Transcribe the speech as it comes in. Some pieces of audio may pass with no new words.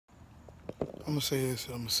I'm going to say this,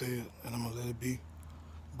 and I'm going to say it, and I'm going to let it be.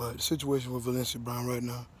 But the situation with Valencia Brown right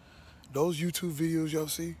now, those YouTube videos y'all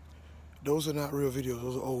see, those are not real videos.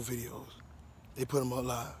 Those are old videos. They put them up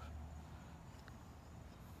live.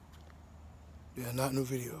 They are not new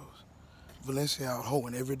videos. Valencia out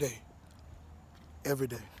hoeing every day. Every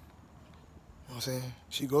day. You know what I'm saying?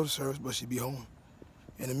 She go to service, but she be hoeing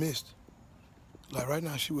in the midst. Like right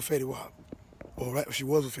now, she with Fetty Wap. Or right, she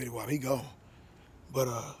was with Fetty Wap. He gone. But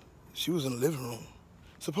she was in the living room,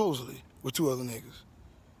 supposedly, with 2 other niggas.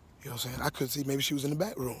 You know what I'm saying? I could see maybe she was in the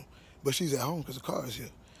back room, but she's at home because the car is here.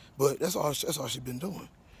 But that's all she's been doing.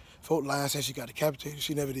 Folk lying saying she got decapitated.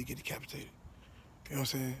 She never did get decapitated. You know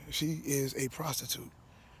what I'm saying? She is a prostitute.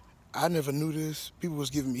 I never knew this. People was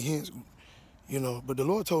giving me hints, you know, but the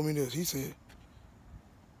Lord told me this.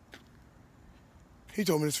 He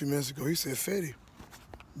told me this a few minutes ago. He said, Fetty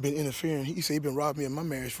been interfering. He said he been robbing me of my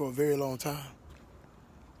marriage for a very long time.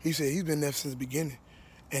 He said he's been there since the beginning.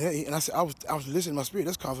 And I said, I was listening to my spirit.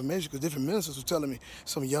 That's confirmation, because different ministers were telling me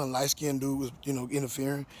some young light-skinned dude was, you know,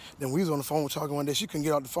 interfering. Then we was on the phone talking one day. She couldn't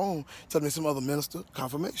get off the phone, telling me some other minister,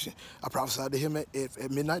 confirmation. I prophesied to him at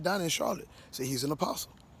midnight down in Charlotte. Said he's an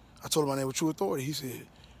apostle. I told him my name with true authority. He said,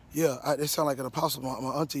 yeah, it sound like an apostle. My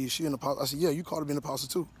auntie, she an apostle. I said, yeah, you called to be an apostle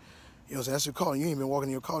too. You know what I'm saying? That's your calling. You ain't been walking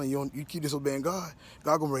in your calling. You keep disobeying God.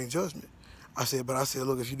 God gonna bring judgment. I said,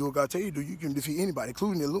 look, if you do what God tell you to do, you can defeat anybody,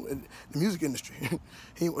 including the music industry.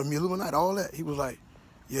 The Illuminati, all that. He was like,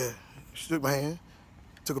 yeah. She took my hand,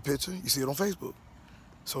 took a picture. You see it on Facebook.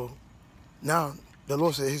 So now the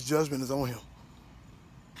Lord said his judgment is on him.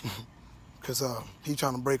 Because he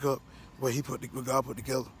trying to break up what God put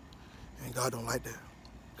together. And God don't like that.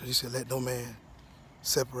 Because he said, let no man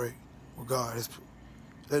separate what God has put.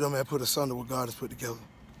 Let no man put asunder what God has put together.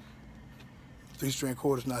 3-string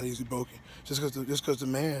cord is not easily broken. Just because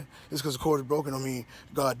the cord is broken, I mean,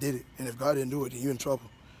 God did it. And if God didn't do it, then you're in trouble.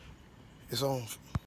 It's on.